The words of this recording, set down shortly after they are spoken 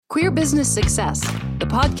Queer Business Success, the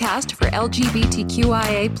podcast for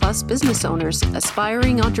LGBTQIA plus business owners,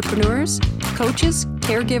 aspiring entrepreneurs, coaches,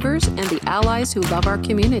 caregivers, and the allies who love our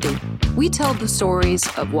community. We tell the stories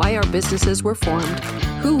of why our businesses were formed,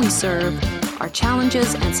 who we serve, our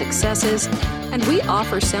challenges and successes, and we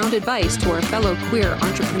offer sound advice to our fellow queer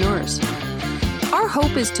entrepreneurs. Our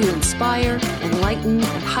hope is to inspire, enlighten,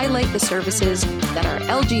 and highlight the services that our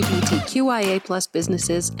LGBTQIA plus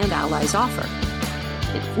businesses and allies offer.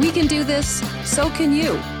 If we can do this, so can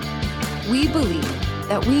you. We believe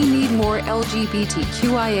that we need more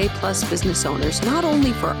LGBTQIA plus business owners, not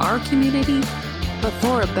only for our community, but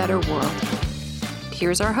for a better world.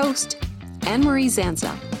 Here's our host, Anne-Marie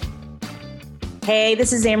Zanza. Hey,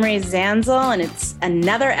 this is Anne-Marie Zanzel, and it's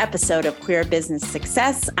another episode of Queer Business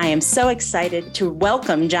Success. I am so excited to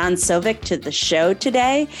welcome John Sovec to the show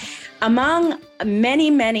today. Among many,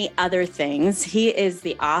 many other things, he is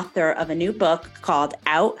the author of a new book called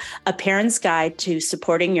Out, A Parent's Guide to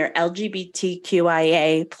Supporting Your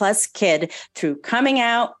LGBTQIA plus Kid Through Coming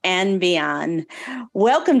Out and Beyond.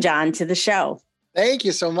 Welcome, John, to the show. Thank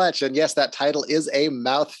you so much. And yes, that title is a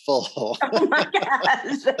mouthful. Oh my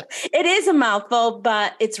gosh. It is a mouthful,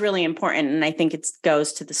 but it's really important. And I think it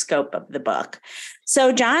goes to the scope of the book.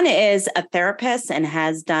 So John is a therapist and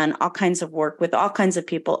has done all kinds of work with all kinds of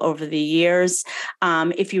people over the years.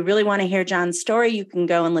 If you really want to hear John's story, you can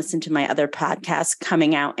go and listen to my other podcast,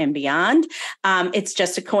 Coming Out and Beyond. It's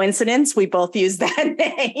just a coincidence. We both use that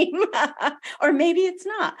name, or maybe it's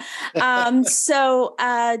not. So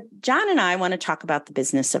John and I want to talk about the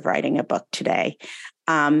business of writing a book today.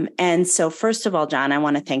 And so first of all, John, I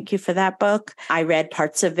want to thank you for that book. I read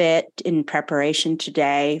parts of it in preparation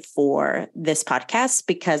today for this podcast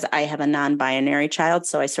because I have a non-binary child.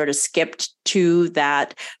 So I sort of skipped to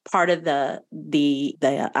that part of the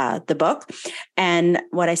book. And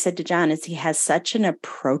what I said to John is he has such an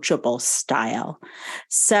approachable style.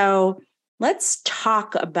 So let's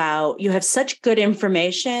talk about, you have such good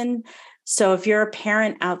information. So if you're a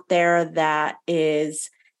parent out there that is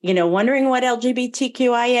wondering what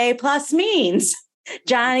LGBTQIA plus means,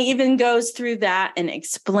 John even goes through that and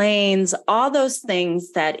explains all those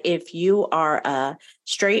things that if you are a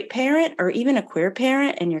straight parent or even a queer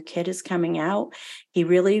parent and your kid is coming out, he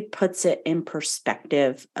really puts it in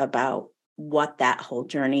perspective about what that whole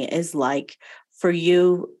journey is like for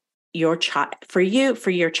you, your child, for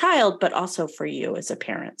your child, but also for you as a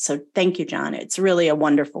parent. So thank you, John. It's really a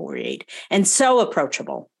wonderful read and so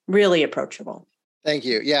approachable, really approachable. Thank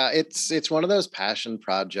you. Yeah, it's one of those passion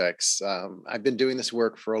projects. I've been doing this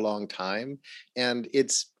work for a long time, and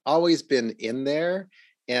it's always been in there.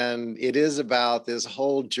 And it is about this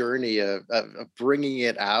whole journey of bringing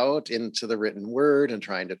it out into the written word and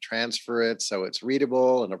trying to transfer it so it's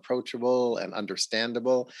readable and approachable and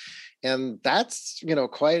understandable. And that's,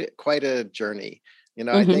 quite a journey.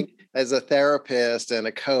 I think as a therapist and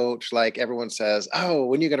a coach, like everyone says, oh,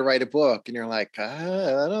 when are you going to write a book? And you're like,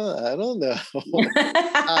 I don't know.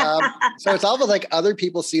 So it's almost like other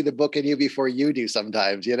people see the book in you before you do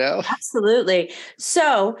sometimes, Absolutely.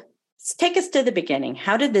 So take us to the beginning.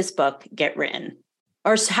 How did this book get written?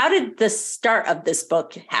 Or how did the start of this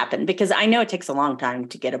book happen? Because I know it takes a long time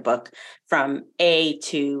to get a book from A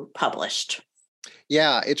to published.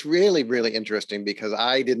 Yeah, it's really, really interesting because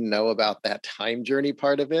I didn't know about that time journey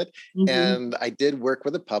part of it. Mm-hmm. And I did work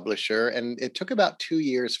with a publisher, and it took about 2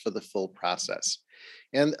 years for the full process.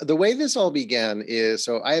 And the way this all began is,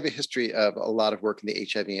 so I have a history of a lot of work in the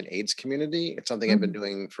HIV and AIDS community. It's something I've been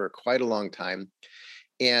doing for quite a long time.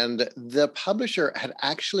 And the publisher had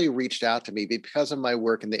actually reached out to me because of my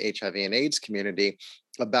work in the HIV and AIDS community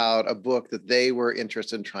about a book that they were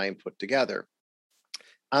interested in trying to put together.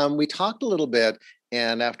 We talked a little bit,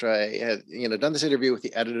 and after I had done this interview with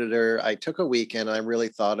the editor, I took a weekend and I really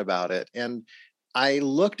thought about it. And I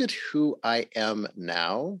looked at who I am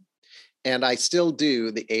now, and I still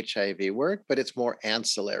do the HIV work, but it's more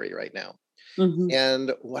ancillary right now. Mm-hmm.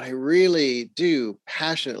 And what I really do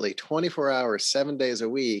passionately, 24 hours, 7 days a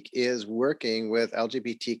week, is working with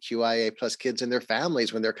LGBTQIA plus kids and their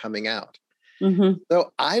families when they're coming out. Mm-hmm.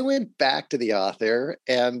 So I went back to the author,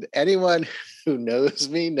 and anyone who knows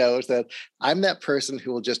me knows that I'm that person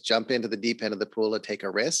who will just jump into the deep end of the pool and take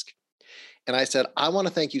a risk. And I said, I want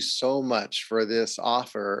to thank you so much for this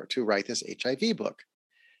offer to write this HIV book,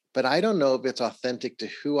 but I don't know if it's authentic to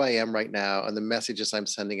who I am right now and the messages I'm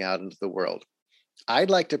sending out into the world.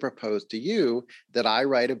 I'd like to propose to you that I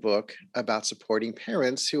write a book about supporting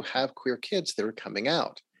parents who have queer kids that are coming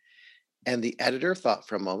out. And the editor thought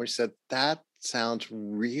for a moment. She said, that sounds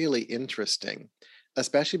really interesting.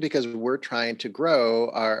 especially because we're trying to grow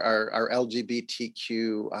our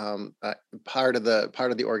LGBTQ part of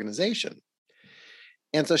the organization.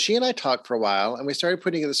 And so she and I talked for a while, and we started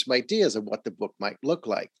putting together some ideas of what the book might look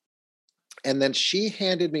like. And then she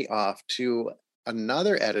handed me off to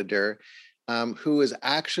another editor who is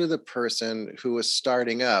actually the person who was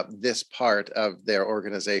starting up this part of their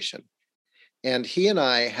organization. And he and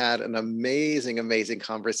I had an amazing, amazing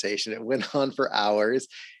conversation. It went on for hours.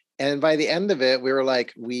 And by the end of it, we were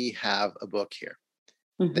like, we have a book here.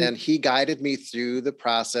 Mm-hmm. Then he guided me through the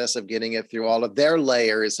process of getting it through all of their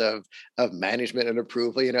layers of management and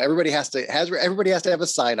approval. You know, everybody has to have a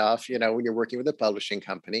sign off, you know, when you're working with a publishing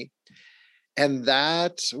company. And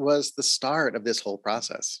that was the start of this whole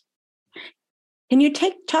process. Can you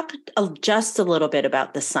talk just a little bit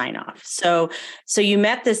about the sign off? So you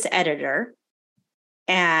met this editor,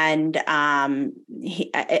 and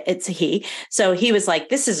it's a he. So he was like,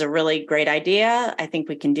 "This is a really great idea. I think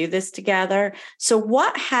we can do this together." So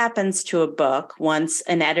what happens to a book once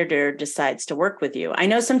an editor decides to work with you? I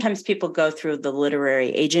know sometimes people go through the literary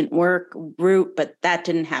agent work route, but that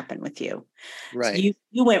didn't happen with you. Right. So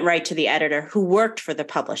you went right to the editor who worked for the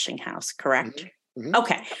publishing house, correct? Mm-hmm. Mm-hmm.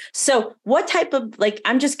 Okay. So what type of,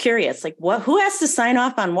 I'm just curious, who has to sign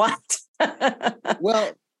off on what?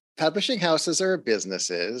 Well, publishing houses are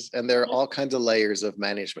businesses, and there are all kinds of layers of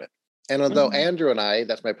management. And although mm-hmm. Andrew and I,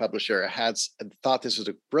 that's my publisher, thought this was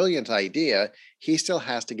a brilliant idea, he still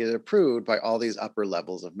has to get it approved by all these upper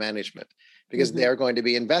levels of management because mm-hmm. they're going to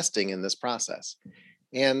be investing in this process.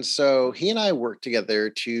 And so he and I worked together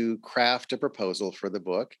to craft a proposal for the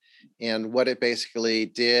book. And what it basically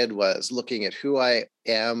did was looking at who I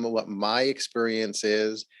am, what my experience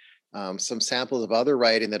is, some samples of other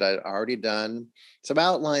writing that I'd already done, some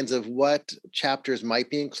outlines of what chapters might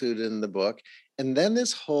be included in the book, and then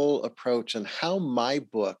this whole approach on how my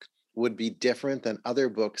book would be different than other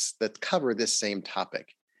books that cover this same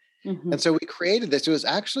topic. Mm-hmm. And so we created this. It was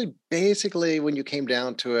actually basically, when you came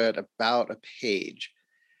down to it, about a page.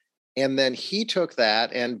 And then he took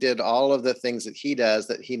that and did all of the things that he does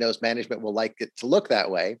that he knows management will like it to look that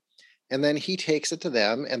way. And then he takes it to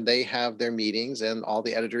them, and they have their meetings, and all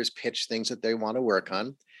the editors pitch things that they want to work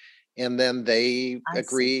on. And then they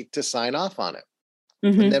agree to sign off on it.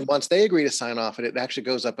 Mm-hmm. And then once they agree to sign off on it, it actually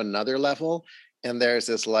goes up another level. And there's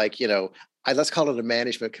this let's call it a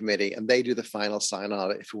management committee, and they do the final sign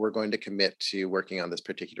on it if we're going to commit to working on this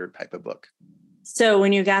particular type of book. So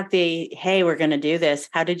when you got hey, we're going to do this,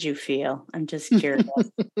 how did you feel? I'm just curious.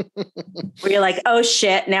 Were you like, oh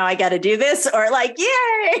shit, now I got to do this? Or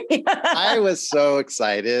yay? I was so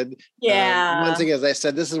excited. Yeah. Once again, as I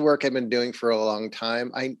said, this is work I've been doing for a long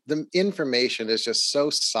time. The information is just so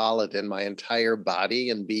solid in my entire body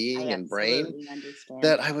and being and brain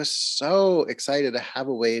that I was so excited to have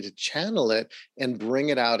a way to channel it and bring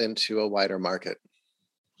it out into a wider market.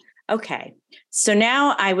 Okay. So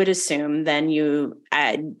now I would assume then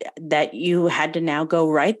that you had to now go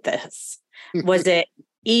write this. Was it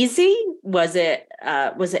easy? Was it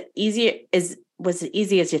easy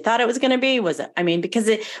as you thought it was going to be? Was it, because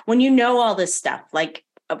when you know all this stuff, like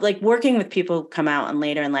working with people who come out and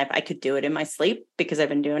later in life, I could do it in my sleep because I've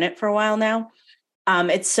been doing it for a while now.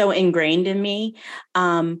 It's so ingrained in me.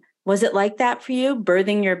 Was it like that for you,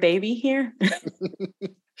 birthing your baby here?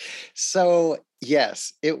 So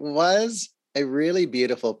yes, it was a really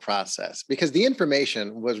beautiful process because the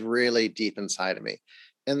information was really deep inside of me.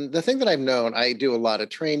 And the thing that I've known, I do a lot of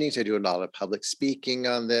trainings, I do a lot of public speaking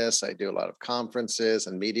on this, I do a lot of conferences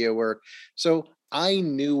and media work. So I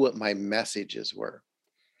knew what my messages were.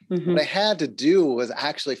 Mm-hmm. What I had to do was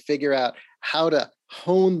actually figure out how to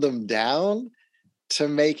hone them down to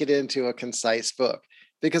make it into a concise book.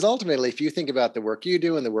 Because ultimately, if you think about the work you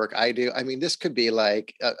do and the work I do, this could be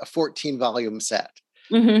like a 14-volume set,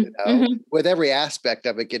 mm-hmm. Mm-hmm. with every aspect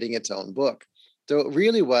of it getting its own book. So it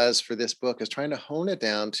really was for this book is trying to hone it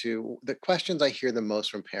down to the questions I hear the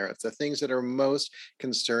most from parents, the things that are most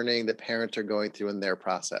concerning that parents are going through in their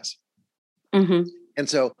process. Mm-hmm. And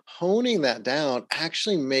so honing that down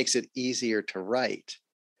actually makes it easier to write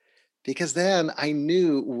because then I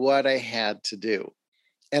knew what I had to do.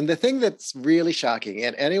 And the thing that's really shocking,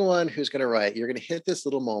 and anyone who's going to write, you're going to hit this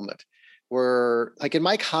little moment where, in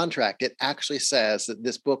my contract, it actually says that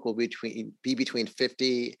this book will be between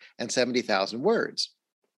 50 and 70,000 words.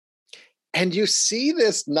 And you see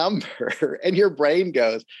this number and your brain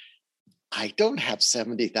goes, I don't have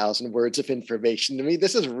 70,000 words of information to me.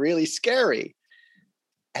 This is really scary.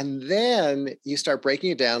 And then you start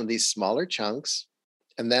breaking it down in these smaller chunks.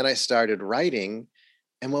 And then I started writing.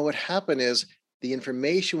 And what would happen is, the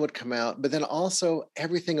information would come out, but then also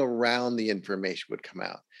everything around the information would come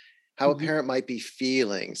out. how a parent might be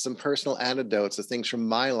feeling, some personal anecdotes of things from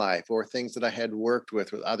my life or things that I had worked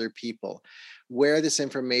with other people, where this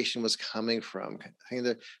information was coming from, kind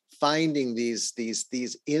of finding these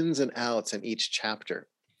ins and outs in each chapter.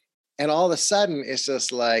 And all of a sudden, it's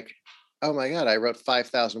just like, oh my God, I wrote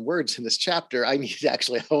 5,000 words in this chapter. I need to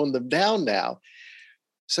actually hone them down now.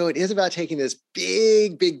 So it is about taking this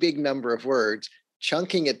big number of words,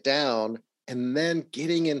 chunking it down, and then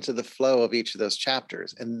getting into the flow of each of those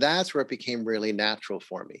chapters. And that's where it became really natural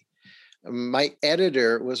for me. My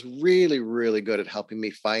editor was really good at helping me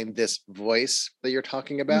find this voice that you're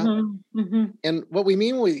talking about. And what we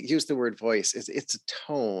mean when we use the word voice is it's a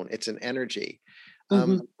tone, it's an energy.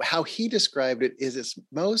 How he described it is it's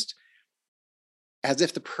most as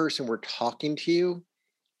if the person were talking to you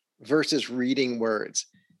versus reading words,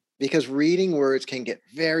 because reading words can get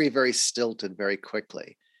very stilted very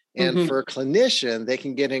quickly. And for a clinician, they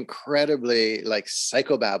can get incredibly like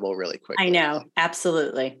psychobabble really quickly. I know,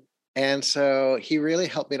 absolutely. And so he really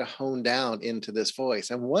helped me to hone down into this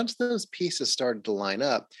voice. And once those pieces started to line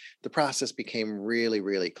up, the process became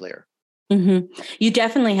really clear. You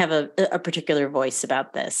definitely have a particular voice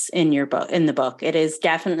about this in your book, in the book. It is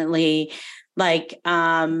definitely like,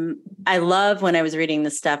 I love when I was reading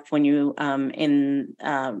the stuff when you,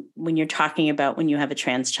 when you're talking about when you have a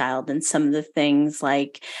trans child and some of the things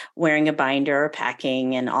like wearing a binder or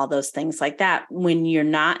packing and all those things like that. When you're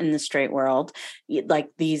not in the straight world, like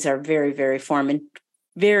these are very foreign and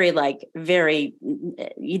very,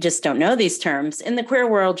 you just don't know these terms. In the queer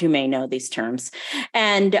world, you may know these terms.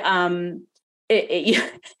 And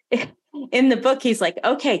in the book, he's like,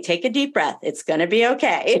 okay, take a deep breath. It's going to be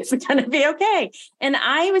okay. It's going to be okay. And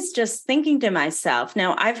I was just thinking to myself,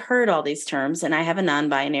 now I've heard all these terms and I have a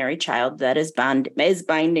non-binary child that is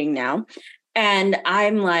binding now. And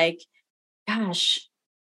I'm like, gosh,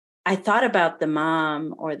 I thought about the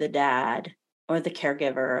mom or the dad or the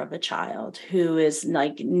caregiver of a child who is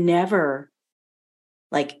like never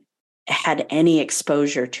like had any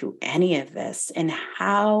exposure to any of this and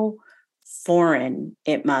how foreign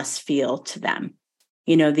it must feel to them.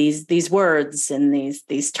 You know, these words and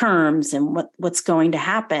these terms and what's going to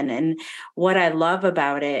happen. And what I love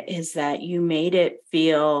about it is that you made it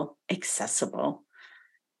feel accessible.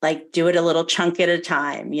 Like do it a little chunk at a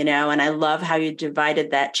time, you know, and I love how you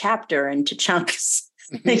divided that chapter into chunks.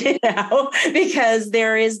 You know, because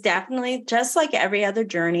there is definitely, just like every other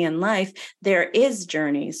journey in life, there is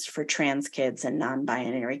journeys for trans kids and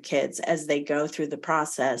non-binary kids as they go through the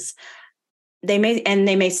process. They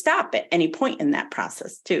may stop at any point in that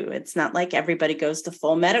process too. It's not like everybody goes the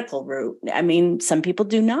full medical route. I mean, some people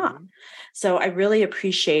do not. So I really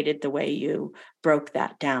appreciated the way you broke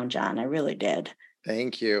that down, John. I really did.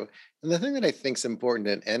 Thank you. And the thing that I think is important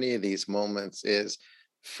in any of these moments is,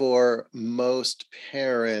 for most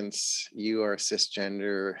parents, you are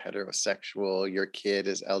cisgender, heterosexual, your kid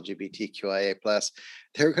is LGBTQIA+.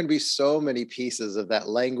 There are going to be so many pieces of that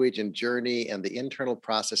language and journey and the internal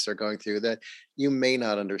process they're going through that you may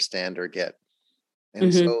not understand or get.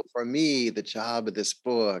 And so for me, the job of this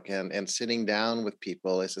book and sitting down with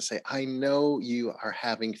people is to say, I know you are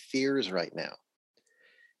having fears right now.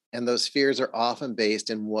 And those fears are often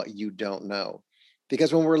based in what you don't know.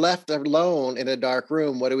 Because when we're left alone in a dark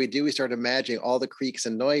room, what do? We start imagining all the creaks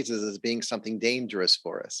and noises as being something dangerous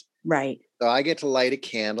for us. Right. So I get to light a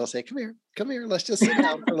candle, say, come here, let's just sit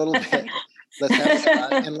down for a little bit. Let's have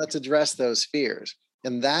fun and let's address those fears.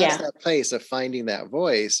 And that's that place of finding that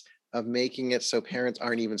voice, of making it so parents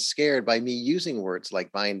aren't even scared by me using words like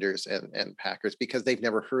binders and packers because they've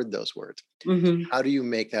never heard those words. How do you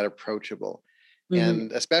make that approachable?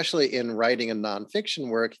 And especially in writing a nonfiction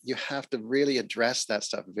work, you have to really address that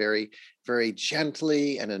stuff very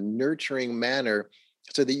gently and a nurturing manner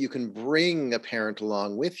so that you can bring a parent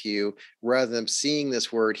along with you rather than seeing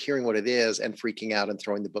this word, hearing what it is, and freaking out and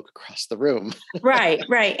throwing the book across the room. Right.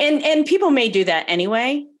 And people may do that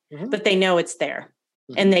anyway, but they know it's there.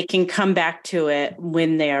 And they can come back to it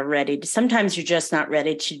when they are ready. Sometimes you're just not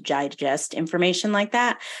ready to digest information like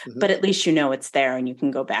that, but at least you know it's there and you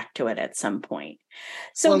can go back to it at some point.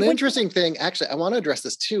 So an interesting thing, actually, I want to address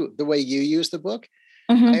this too, the way you use the book.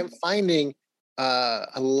 I am finding a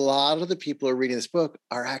lot of the people who are reading this book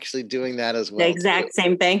are actually doing that as well. The exact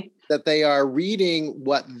same thing. That they are reading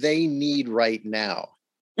what they need right now.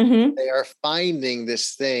 They are finding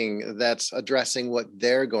this thing that's addressing what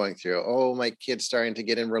they're going through. Oh, my kid's starting to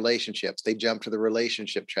get in relationships. They jump to the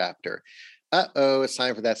relationship chapter. It's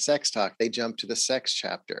time for that sex talk. They jump to the sex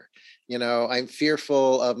chapter. You know, I'm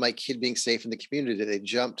fearful of my kid being safe in the community. They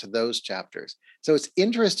jump to those chapters. So it's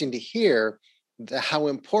interesting to hear how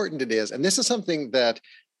important it is. And this is something that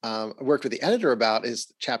worked with the editor about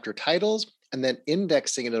is chapter titles and then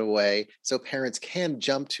indexing it in a way so parents can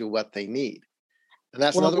jump to what they need. And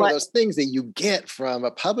that's another one of those things that you get from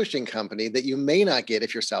a publishing company that you may not get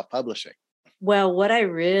if you're self-publishing. Well, what I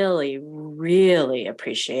really, really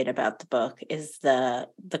appreciate about the book is the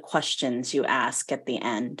questions you ask at the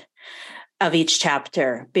end of each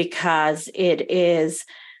chapter, because it's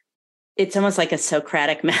almost like a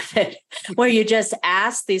Socratic method where you just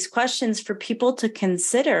ask these questions for people to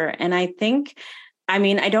consider. And I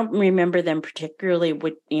don't remember them particularly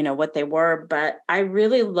what they were, but I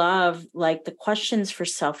really love like the questions for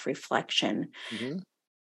self-reflection. Mm-hmm.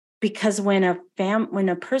 Because when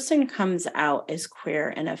a person comes out as queer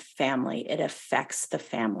in a family, it affects the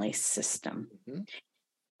family system. Mm-hmm.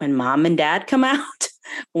 When mom and dad come out,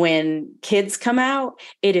 when kids come out,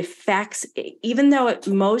 it affects, even though it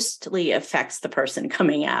mostly affects the person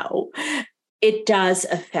coming out, it does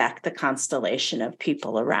affect the constellation of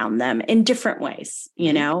people around them in different ways,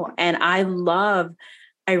 you know? And I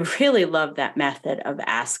really love that method of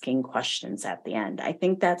asking questions at the end. I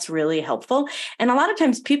think that's really helpful. And a lot of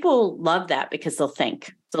times people love that because they'll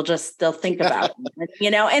think about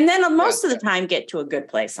it, and then most of the time get to a good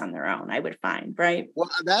place on their own, I would find, right? Well,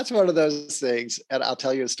 that's one of those things. And I'll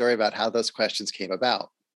tell you a story about how those questions came about.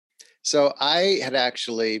 So I had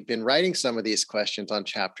actually been writing some of these questions on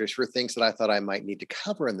chapters for things that I thought I might need to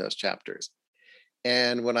cover in those chapters.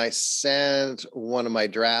 And when I sent one of my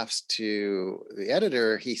drafts to the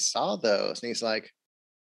editor, he saw those and he's like,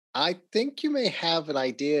 I think you may have an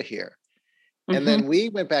idea here. Mm-hmm. And then we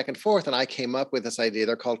went back and forth and I came up with this idea.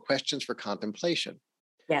 They're called questions for contemplation.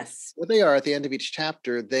 Yes. What they are at the end of each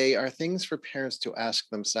chapter, they are things for parents to ask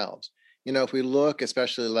themselves. If we look,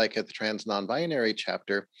 especially like at the trans non-binary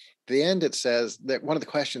chapter, at the end, it says that one of the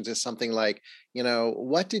questions is something like,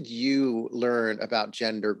 what did you learn about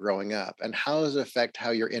gender growing up and how does it affect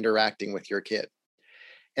how you're interacting with your kid?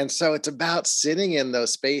 And so it's about sitting in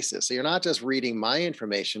those spaces. So you're not just reading my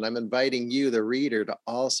information, I'm inviting you, the reader, to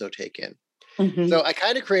also take in. Mm-hmm. So I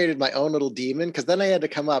kind of created my own little demon because then I had to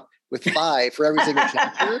come up with 5 for every single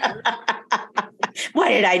chapter. Why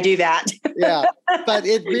did I do that? Yeah, but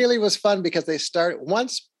it really was fun because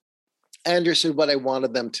once I understood what I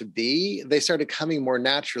wanted them to be, they started coming more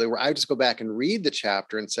naturally, where I just go back and read the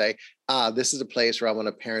chapter and say, this is a place where I want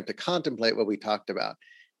a parent to contemplate what we talked about.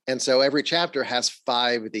 And so every chapter has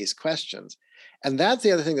 5 of these questions. And that's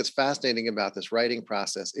the other thing that's fascinating about this writing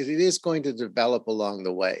process, is it is going to develop along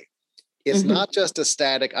the way. It's not just a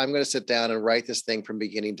static, I'm going to sit down and write this thing from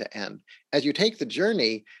beginning to end. As you take the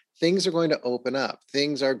journey, things are going to open up.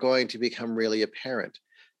 Things are going to become really apparent.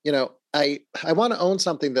 I want to own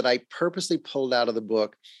something that I purposely pulled out of the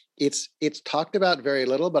book. It's talked about very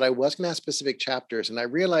little, but I was going to have specific chapters. And I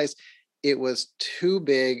realized it was too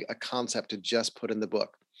big a concept to just put in the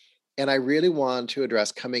book. And I really want to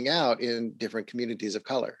address coming out in different communities of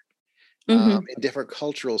color, in different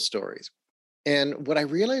cultural stories. And what I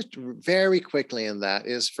realized very quickly in that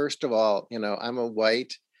is, first of all, I'm a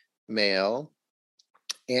white male,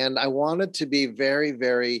 and I wanted to be very,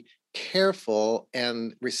 very careful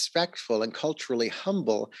and respectful and culturally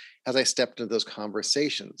humble as I stepped into those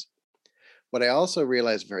conversations. What I also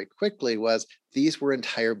realized very quickly was these were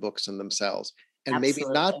entire books in themselves, and Absolutely.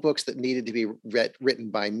 Maybe not books that needed to be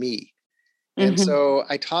written by me. And so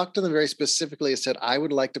I talked to them very specifically and said, I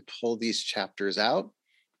would like to pull these chapters out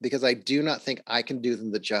because I do not think I can do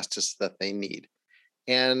them the justice that they need.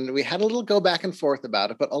 And we had a little go back and forth about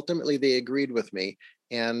it, but ultimately they agreed with me.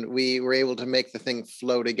 And we were able to make the thing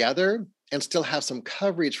flow together and still have some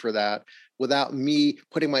coverage for that without me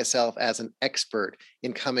putting myself as an expert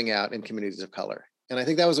in coming out in communities of color. And I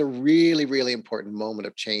think that was a really, really important moment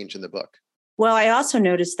of change in the book. Well, I also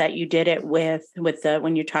noticed that you did it with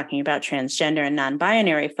when you're talking about transgender and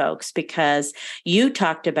non-binary folks, because you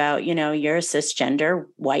talked about, you're a cisgender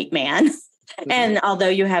white man. And although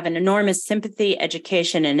you have an enormous sympathy,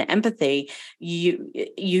 education, and empathy, you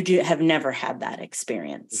have never had that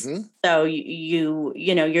experience. So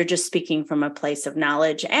you're just speaking from a place of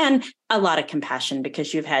knowledge and a lot of compassion,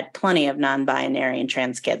 because you've had plenty of non-binary and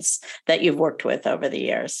trans kids that you've worked with over the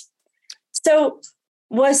years. So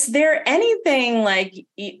was there anything like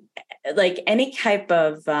any type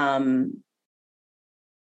of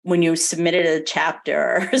when you submitted a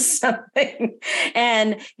chapter or something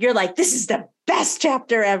and you're like, this is the best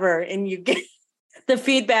chapter ever, and you get the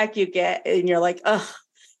feedback you get and you're like, oh,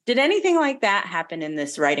 did anything like that happen in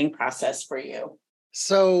this writing process for you?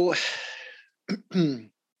 So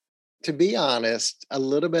to be honest, a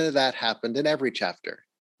little bit of that happened in every chapter.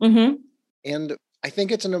 And I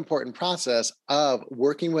think it's an important process of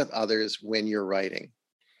working with others when you're writing.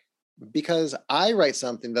 because I write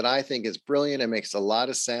something that I think is brilliant and makes a lot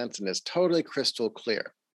of sense and is totally crystal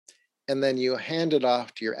clear. And then you hand it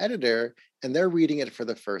off to your editor and they're reading it for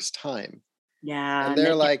the first time. Yeah. And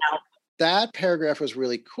they're like, that paragraph was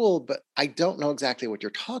really cool, but I don't know exactly what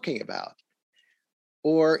you're talking about.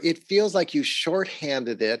 Or it feels like you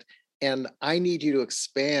shorthanded it and I need you to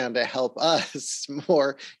expand to help us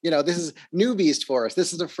more. This is newbies for us.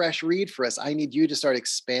 This is a fresh read for us. I need you to start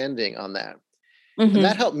expanding on that. And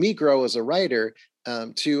that helped me grow as a writer,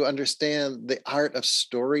 to understand the art of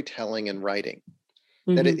storytelling and writing.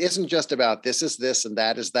 That it isn't just about this is this and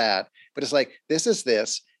that is that, but it's like, this is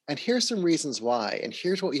this, and here's some reasons why, and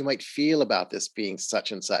here's what you might feel about this being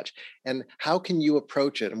such and such, and how can you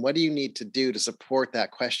approach it, and what do you need to do to support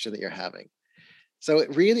that question that you're having? So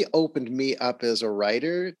it really opened me up as a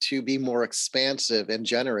writer to be more expansive and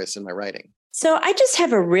generous in my writing. So I just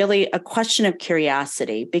have a question of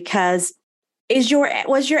curiosity, because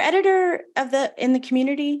was your editor in the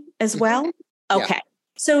community as well? Okay. Yeah.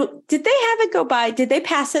 So did they have it go by? Did they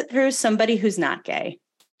pass it through somebody who's not gay?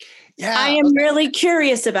 Yeah. I am really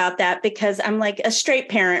curious about that, because I'm like a straight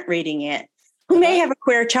parent reading it who may have a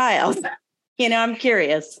queer child. I'm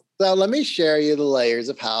curious. So let me share you the layers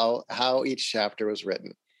of how each chapter was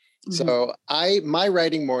written. So my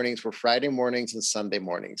writing mornings were Friday mornings and Sunday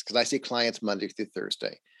mornings, because I see clients Monday through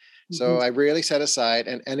Thursday. So I really set aside,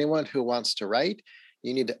 and anyone who wants to write,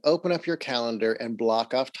 you need to open up your calendar and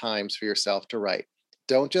block off times for yourself to write.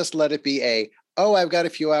 Don't just let it be I've got a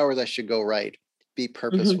few hours, I should go write. Be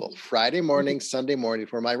purposeful. Friday mornings, Sunday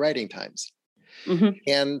mornings were my writing times.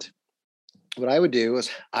 And what I would do is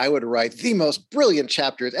I would write the most brilliant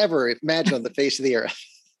chapters ever imagined on the face of the earth.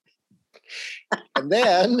 And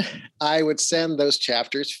then I would send those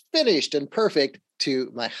chapters finished and perfect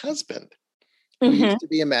to my husband, who used to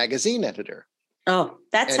be a magazine editor. Oh,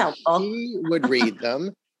 that's helpful. He would read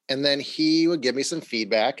them, and then he would give me some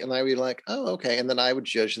feedback, and I would be like, oh, okay. And then I would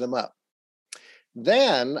judge them up.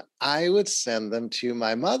 Then I would send them to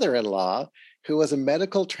my mother-in-law, who was a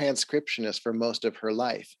medical transcriptionist for most of her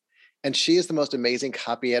life. And she is the most amazing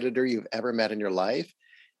copy editor you've ever met in your life.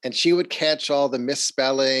 And she would catch all the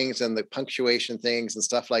misspellings and the punctuation things and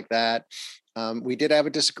stuff like that. We did have a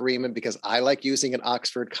disagreement because I like using an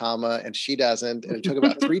Oxford comma and she doesn't. And it took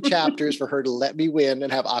about 3 chapters for her to let me win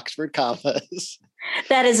and have Oxford commas.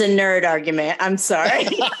 That is a nerd argument. I'm sorry.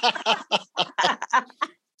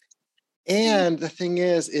 And the thing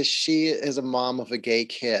is she is a mom of a gay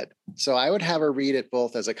kid. So I would have her read it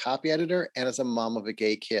both as a copy editor and as a mom of a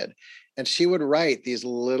gay kid. And she would write these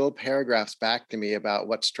little paragraphs back to me about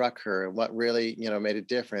what struck her and what really, made a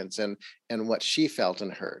difference and what she felt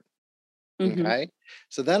and heard. Okay.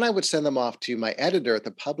 So then I would send them off to my editor at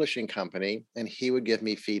the publishing company, and he would give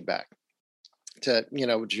me feedback to,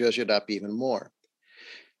 judge it up even more.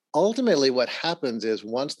 Ultimately, what happens is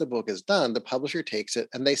once the book is done, the publisher takes it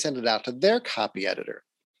and they send it out to their copy editor,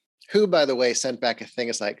 who, by the way, sent back a thing.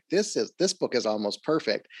 It's like, this book is almost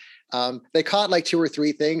perfect. They caught like 2 or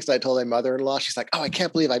 3 things. I told my mother-in-law, she's like, oh, I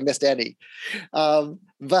can't believe I missed any.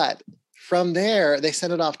 But from there, they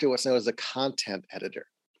sent it off to what's known as a content editor.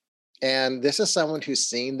 And this is someone who's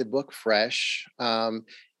seen the book fresh. And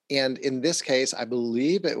in this case, I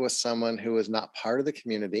believe it was someone who was not part of the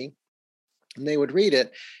community. And they would read it.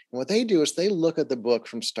 And what they do is they look at the book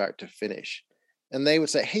from start to finish. And they would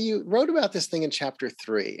say, hey, you wrote about this thing in chapter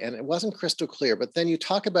 3, and it wasn't crystal clear. But then you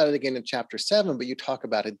talk about it again in chapter 7, but you talk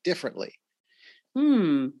about it differently.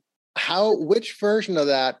 Which version of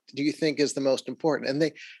that do you think is the most important?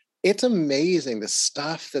 And it's amazing the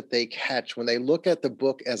stuff that they catch when they look at the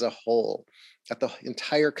book as a whole, at the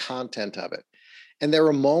entire content of it. And there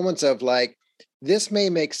were moments of like, this may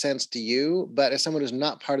make sense to you, but as someone who's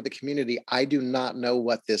not part of the community, I do not know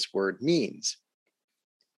what this word means.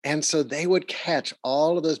 And so they would catch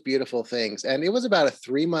all of those beautiful things. And it was about a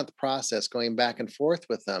 3-month process going back and forth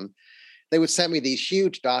with them. They would send me these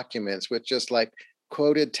huge documents with just like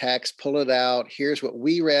quoted text, pull it out. Here's what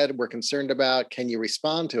we read, we're concerned about. Can you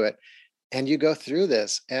respond to it? And you go through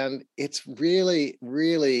this. And it's really,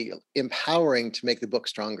 really empowering to make the book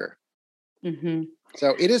stronger.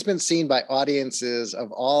 So it has been seen by audiences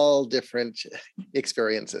of all different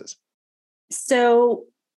experiences. So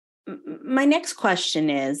my next question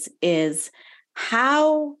is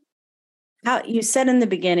how you said in the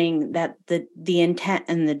beginning that the intent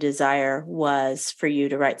and the desire was for you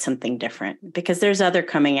to write something different, because there's other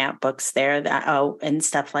coming out books there and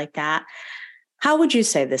stuff like that. How would you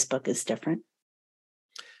say this book is different?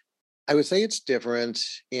 I would say it's different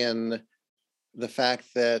in the fact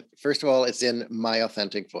that, first of all, it's in my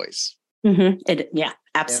authentic voice. Yeah,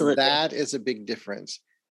 absolutely. And that is a big difference.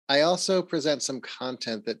 I also present some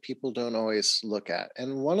content that people don't always look at.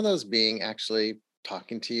 And one of those being actually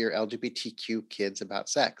talking to your LGBTQ kids about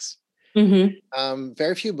sex.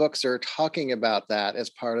 Very few books are talking about that as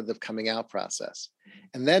part of the coming out process.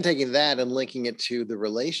 And then taking that and linking it to the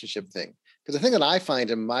relationship thing. Because the thing that I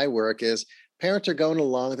find in my work is parents are going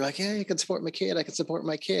along, they're like, yeah, you can support my kid, I can support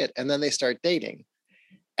my kid. And then they start dating.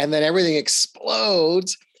 And then everything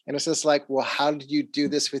explodes. And it's just like, well, how did you do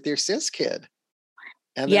this with your cis kid?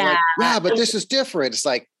 And they're like, yeah, but this is different. It's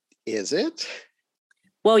like, is it?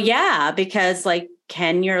 Well, yeah, because like,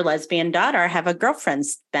 can your lesbian daughter have a girlfriend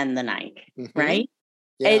spend the night? Right?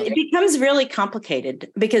 Yeah. It becomes really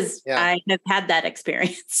complicated because I have had that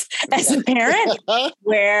experience as a parent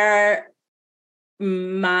where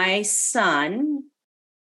my son,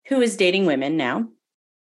 who is dating women now,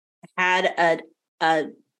 had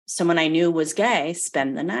someone I knew was gay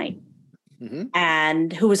spend the night.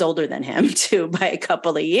 And who was older than him too by a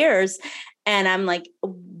couple of years. And I'm like,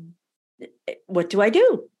 what do I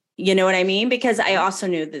do? You know what I mean? Because I also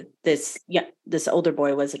knew that this older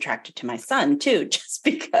boy was attracted to my son too, just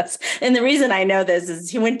because. And the reason I know this is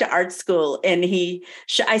he went to art school and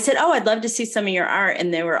I said, oh, I'd love to see some of your art.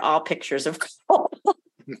 And they were all pictures of,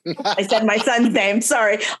 I said my son's name,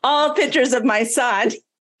 sorry, all pictures of my son.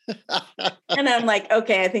 And I'm like,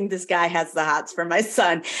 okay, I think this guy has the hots for my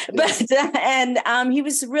son. But, he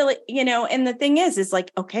was really, and the thing is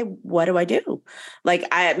like, okay, what do I do? Like,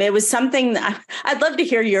 it was something I'd love to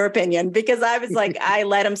hear your opinion because I was like, I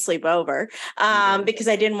let him sleep over because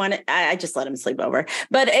I didn't want to, I just let him sleep over.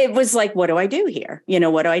 But it was like, what do I do here?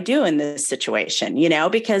 What do I do in this situation?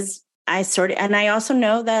 Because and I also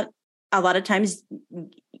know that a lot of times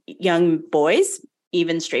young boys,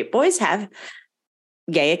 even straight boys have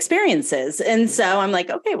gay experiences. And so I'm like,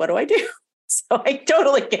 okay, what do I do? So I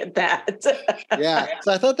totally get that. Yeah.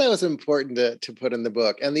 So I thought that was important to put in the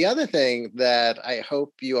book. And the other thing that I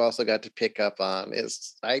hope you also got to pick up on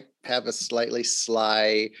is I have a slightly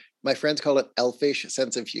sly, my friends call it elfish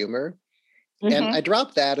sense of humor. And I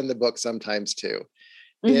drop that in the book sometimes too.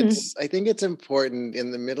 I think it's important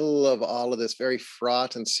in the middle of all of this very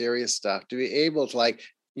fraught and serious stuff to be able to, like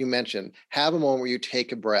you mentioned, have a moment where you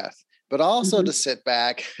take a breath, but also to sit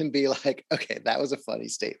back and be like, okay, that was a funny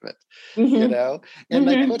statement, and I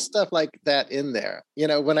put stuff like that in there.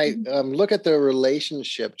 When I look at the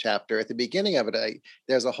relationship chapter at the beginning of it,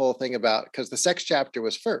 there's a whole thing about, because the sex chapter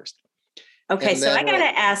was first. Okay, so I got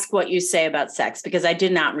to ask what you say about sex because I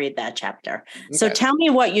did not read that chapter. Okay. So tell me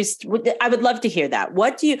I would love to hear that.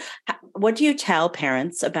 What do you tell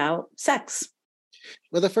parents about sex?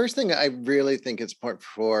 Well, the first thing I really think it's important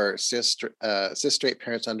for cis straight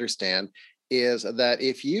parents to understand is that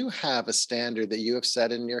if you have a standard that you have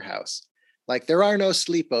set in your house, like there are no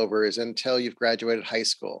sleepovers until you've graduated high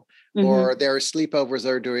school, or there are sleepovers that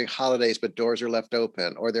are during holidays, but doors are left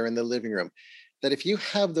open, or they're in the living room, that if you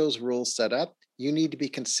have those rules set up, you need to be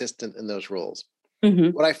consistent in those rules.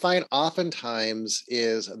 What I find oftentimes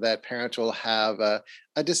is that parents will have a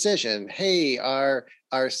decision. Hey, our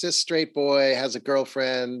cis straight boy has a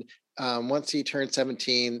girlfriend. Once he turns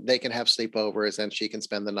 17, they can have sleepovers and she can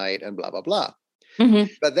spend the night and blah, blah, blah.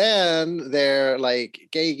 But then their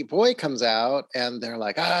gay boy comes out and they're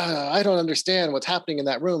like, I don't understand what's happening in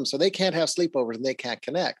that room. So they can't have sleepovers and they can't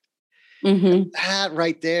connect. That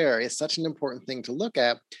right there is such an important thing to look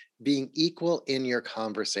at, being equal in your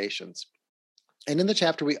conversations. And in the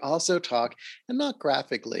chapter, we also talk, and not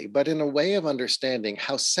graphically, but in a way of understanding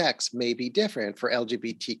how sex may be different for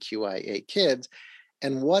LGBTQIA kids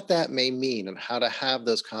and what that may mean and how to have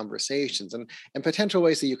those conversations and potential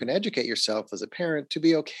ways that you can educate yourself as a parent to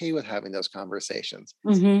be okay with having those conversations.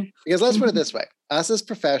 Because let's put it this way, us as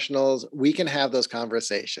professionals, we can have those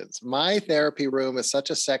conversations. My therapy room is such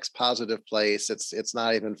a sex positive place. It's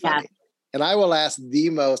not even funny. Yeah. And I will ask the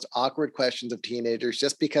most awkward questions of teenagers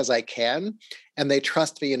just because I can, and they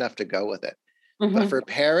trust me enough to go with it. But for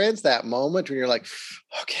parents, that moment when you're like,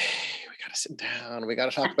 okay, we got to sit down, we got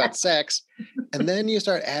to talk about sex. And then you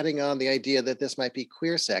start adding on the idea that this might be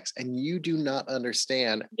queer sex and you do not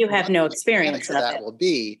understand. You have no experience of that it. Will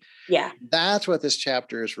be. Yeah. That's what this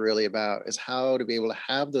chapter is really about, is how to be able to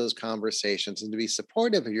have those conversations and to be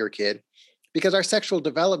supportive of your kid, because our sexual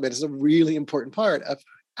development is a really important part of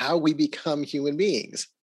how we become human beings.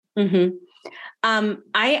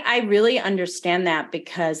 I really understand that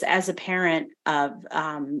because as a parent of,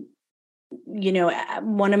 one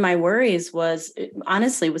of my worries was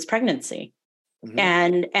pregnancy.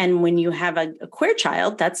 And when you have a queer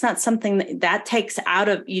child, that's not something that takes out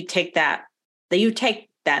of, you take that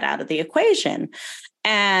out of the equation.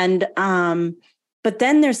 And, but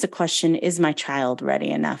then there's the question, is my child ready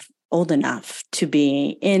enough old enough to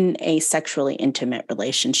be in a sexually intimate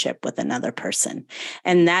relationship with another person.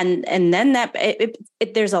 And then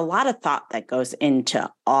there's a lot of thought that goes into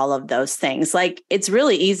all of those things. Like, it's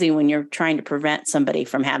really easy when you're trying to prevent somebody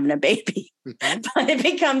from having a baby, but it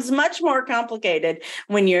becomes much more complicated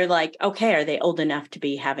when you're like, okay, are they old enough to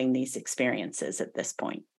be having these experiences at this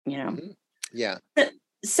point? Yeah.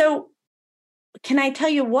 So can I tell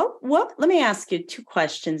you what, let me ask you 2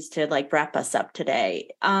 questions to like wrap us up today.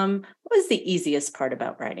 What was the easiest part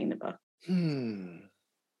about writing the book? The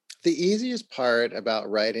easiest part about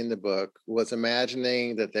writing the book was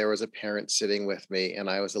imagining that there was a parent sitting with me and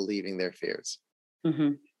I was alleviating their fears.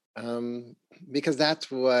 Because that's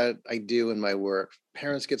what I do in my work.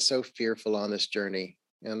 Parents get so fearful on this journey.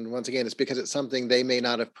 And once again, it's because it's something they may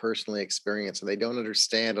not have personally experienced and they don't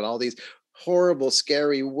understand. And all these horrible,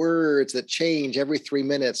 scary words that change every 3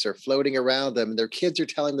 minutes are floating around them. And their kids are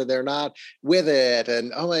telling them they're not with it.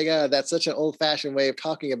 And oh my God, that's such an old-fashioned way of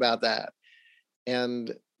talking about that.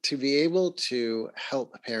 And to be able to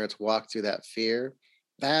help parents walk through that fear,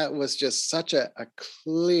 that was just such a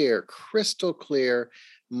clear, crystal clear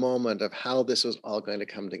moment of how this was all going to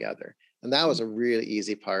come together. And that was a really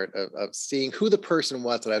easy part of seeing who the person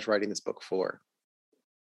was that I was writing this book for.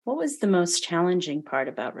 What was the most challenging part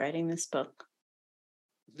about writing this book?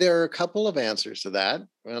 There are a couple of answers to that,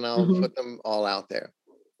 and I'll put them all out there.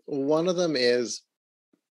 One of them is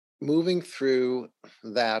moving through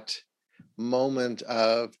that moment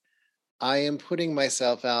of, I am putting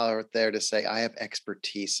myself out there to say, I have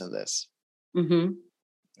expertise in this.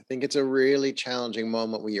 I think it's a really challenging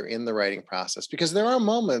moment when you're in the writing process, because there are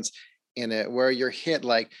moments in it where you're hit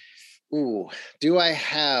like, ooh, do I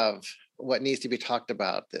have what needs to be talked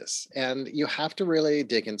about this? And you have to really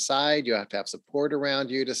dig inside. You have to have support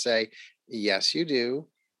around you to say, yes, you do.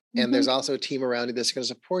 And there's also a team around you that's going to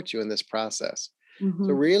support you in this process.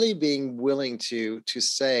 So really being willing to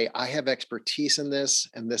say, I have expertise in this,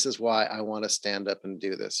 and this is why I want to stand up and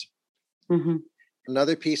do this.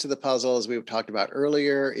 Another piece of the puzzle, as we've talked about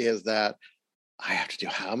earlier, is that I have to do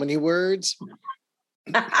how many words?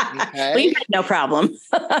 Okay. We had no problem.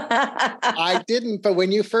 I didn't, but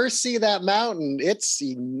when you first see that mountain, it's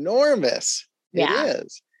enormous. Yeah. It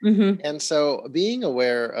is. And so being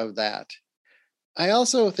aware of that. I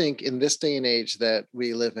also think in this day and age that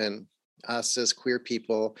we live in, us as queer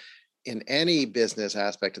people, in any business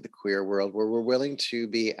aspect of the queer world where we're willing to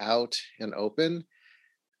be out and open,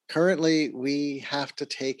 currently we have to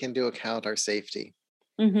take into account our safety.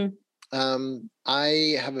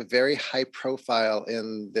 I have a very high profile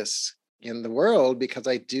in the world because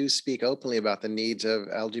I do speak openly about the needs of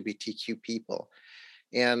LGBTQ people.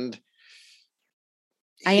 And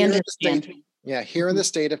I understand. Here in the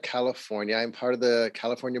state of California, I'm part of the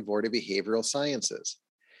California Board of Behavioral Sciences.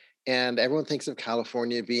 And everyone thinks of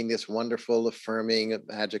California being this wonderful, affirming,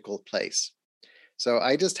 magical place. So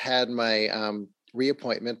I just had my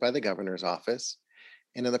reappointment by the governor's office.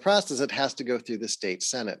 And in the process, it has to go through the state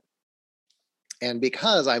Senate. And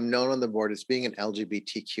because I'm known on the board as being an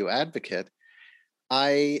LGBTQ advocate,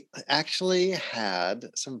 I actually had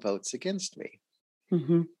some votes against me.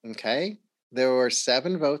 Okay. There were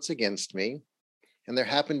 7 votes against me. And there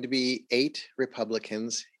happened to be 8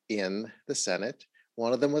 Republicans in the Senate.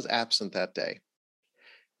 One of them was absent that day.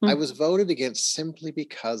 I was voted against simply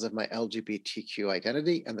because of my LGBTQ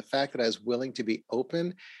identity and the fact that I was willing to be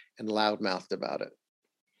open and loudmouthed about it.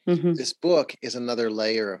 This book is another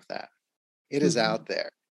layer of that. It is out there.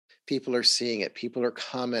 People are seeing it. People are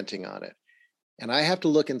commenting on it. And I have to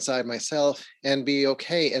look inside myself and be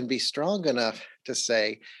okay and be strong enough to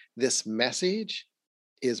say, this message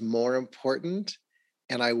is more important,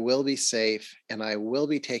 and I will be safe, and I will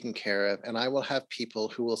be taken care of, and I will have people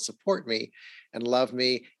who will support me and love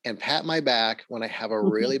me and pat my back when I have a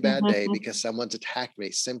really bad day because someone's attacked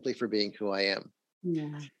me simply for being who I am.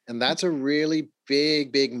 And that's a really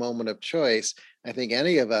big, big moment of choice. I think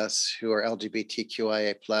any of us who are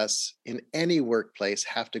LGBTQIA+ in any workplace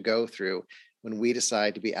have to go through when we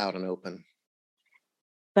decide to be out and open.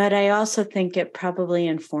 But I also think it probably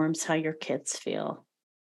informs how your kids feel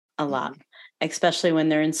a lot, especially when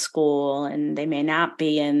they're in school and they may not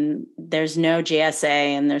be there's no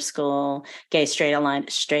GSA in their school, Gay Straight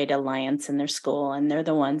Alliance in their school, and they're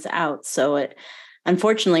the ones out. So it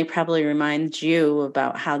unfortunately probably reminds you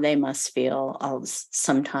about how they must feel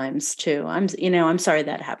sometimes too. I'm sorry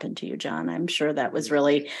that happened to you, John. I'm sure that was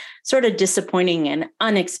really sort of disappointing and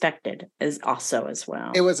unexpected as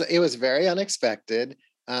well. It was very unexpected.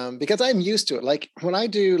 Because I'm used to it. Like when I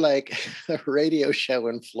do like a radio show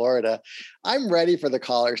in Florida, I'm ready for the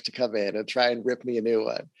callers to come in and try and rip me a new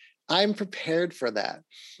one. I'm prepared for that.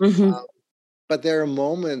 But there are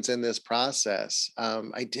moments in this process.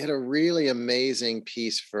 I did a really amazing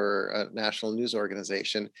piece for a national news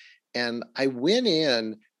organization, and I went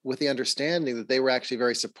in with the understanding that they were actually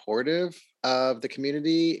very supportive of the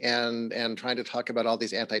community and trying to talk about all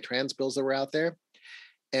these anti-trans bills that were out there.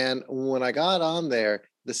 And when I got on there,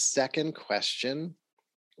 the second question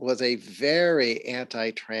was a very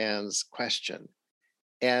anti-trans question.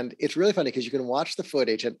 And it's really funny because you can watch the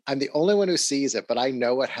footage, and I'm the only one who sees it, but I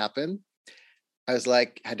know what happened. I was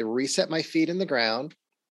like, had to reset my feet in the ground.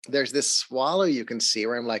 There's this swallow you can see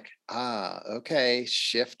where I'm like, okay,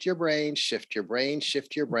 shift your brain, shift your brain,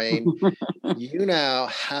 shift your brain. You now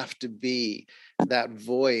have to be that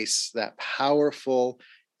voice, that powerful,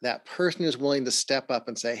 that person who's willing to step up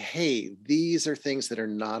and say, hey, these are things that are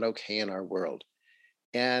not okay in our world.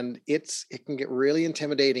 And it can get really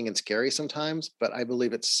intimidating and scary sometimes, but I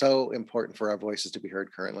believe it's so important for our voices to be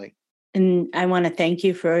heard currently. And I want to thank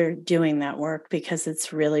you for doing that work, because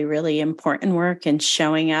it's really, really important work, and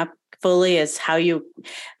showing up fully as you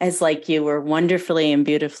were wonderfully and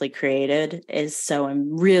beautifully created is so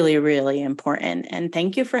really, really important. And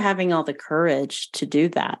thank you for having all the courage to do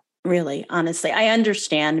that. Really, honestly, I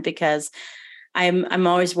understand, because I'm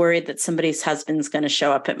always worried that somebody's husband's going to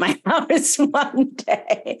show up at my house one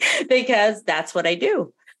day, because that's what I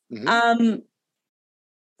do. Mm-hmm.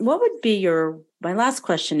 My last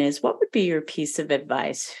question is, what would be your piece of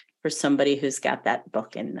advice for somebody who's got that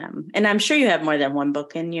book in them? And I'm sure you have more than one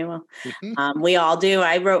book in you. Mm-hmm. We all do.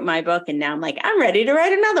 I wrote my book, and now I'm like, I'm ready to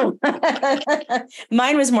write another one.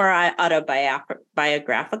 Mine was more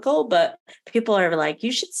autobiographical, but people are like,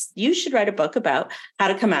 you should write a book about how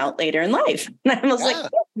to come out later in life. And I was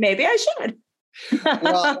like, maybe I should.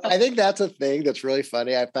 Well, I think that's a thing that's really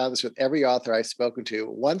funny. I found this with every author I've spoken to.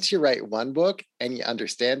 Once you write one book and you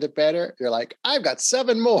understand it better, you're like, I've got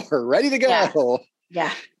 7 more ready to go.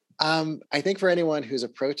 Yeah. I think for anyone who's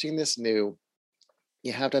approaching this new,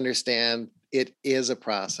 you have to understand it is a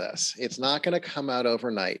process. It's not going to come out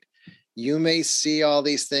overnight. You may see all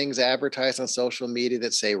these things advertised on social media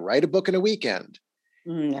that say, write a book in a weekend.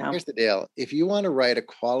 No. Here's the deal. If you want to write a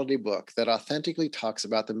quality book that authentically talks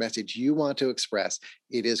about the message you want to express,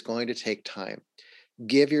 it is going to take time.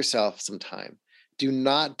 Give yourself some time. Do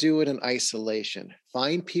not do it in isolation.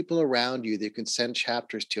 Find people around you that you can send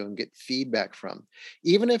chapters to and get feedback from.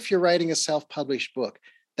 Even if you're writing a self-published book,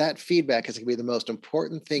 that feedback is going to be the most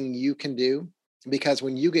important thing you can do, because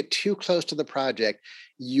when you get too close to the project,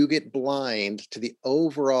 you get blind to the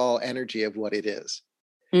overall energy of what it is.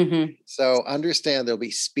 Mm-hmm. So understand there'll be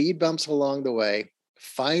speed bumps along the way.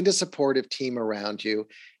 Find a supportive team around you,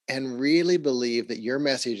 and really believe that your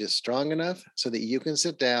message is strong enough so that you can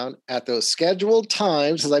sit down at those scheduled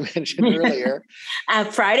times, as I mentioned earlier.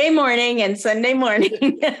 Friday morning and Sunday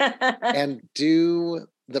morning. And do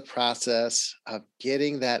the process of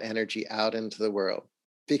getting that energy out into the world,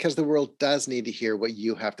 because the world does need to hear what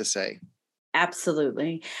you have to say.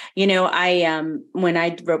 Absolutely. You know, when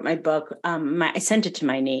I wrote my book, I sent it to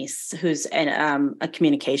my niece, who's a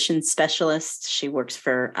communications specialist. She works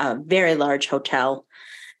for a very large hotel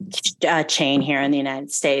chain here in the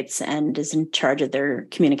United States and is in charge of their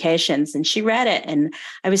communications. And she read it, and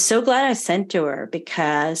I was so glad I sent to her,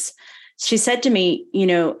 because she said to me, you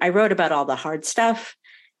know, I wrote about all the hard stuff.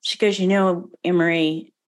 She goes, you know,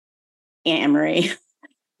 Aunt Emery,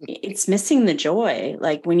 it's missing the joy.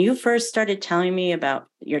 Like when you first started telling me about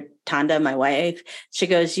your Tanda, my wife, she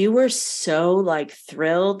goes, you were so like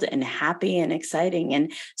thrilled and happy and exciting.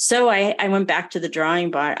 And so I went back to the drawing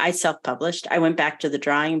board. I self-published. I went back to the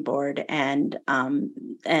drawing board and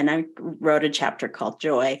I wrote a chapter called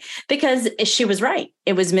Joy, because she was right.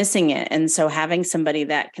 It was missing it. And so having somebody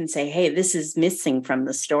that can say, hey, this is missing from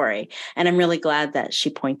the story. And I'm really glad that she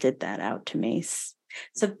pointed that out to me.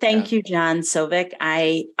 So thank you, John Sovec.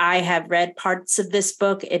 I have read parts of this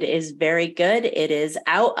book. It is very good. It is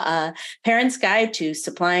out, Parent's Guide to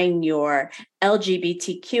Supplying Your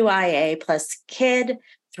LGBTQIA plus Kid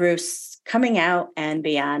Through Coming Out and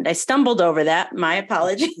Beyond. I stumbled over that. My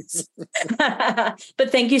apologies.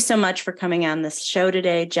 But thank you so much for coming on this show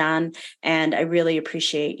today, John. And I really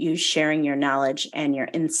appreciate you sharing your knowledge and your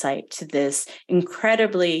insight to this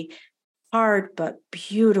incredibly hard but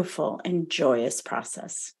beautiful and joyous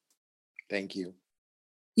process. Thank you.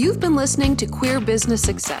 You've been listening to Queer Business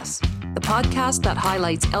Success, the podcast that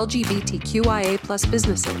highlights LGBTQIA plus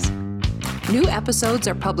businesses. New episodes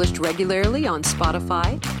are published regularly on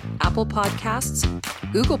Spotify, Apple Podcasts,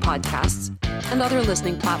 Google Podcasts, and other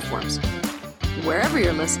listening platforms. Wherever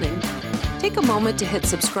you're listening, take a moment to hit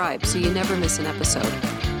subscribe so you never miss an episode.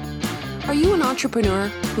 Are you an entrepreneur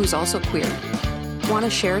who's also queer? Want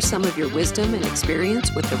to share some of your wisdom and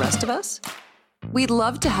experience with the rest of us? We'd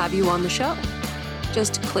love to have you on the show.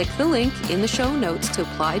 Just click the link in the show notes to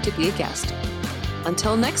apply to be a guest.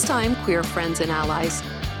 Until next time, queer friends and allies,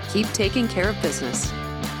 keep taking care of business.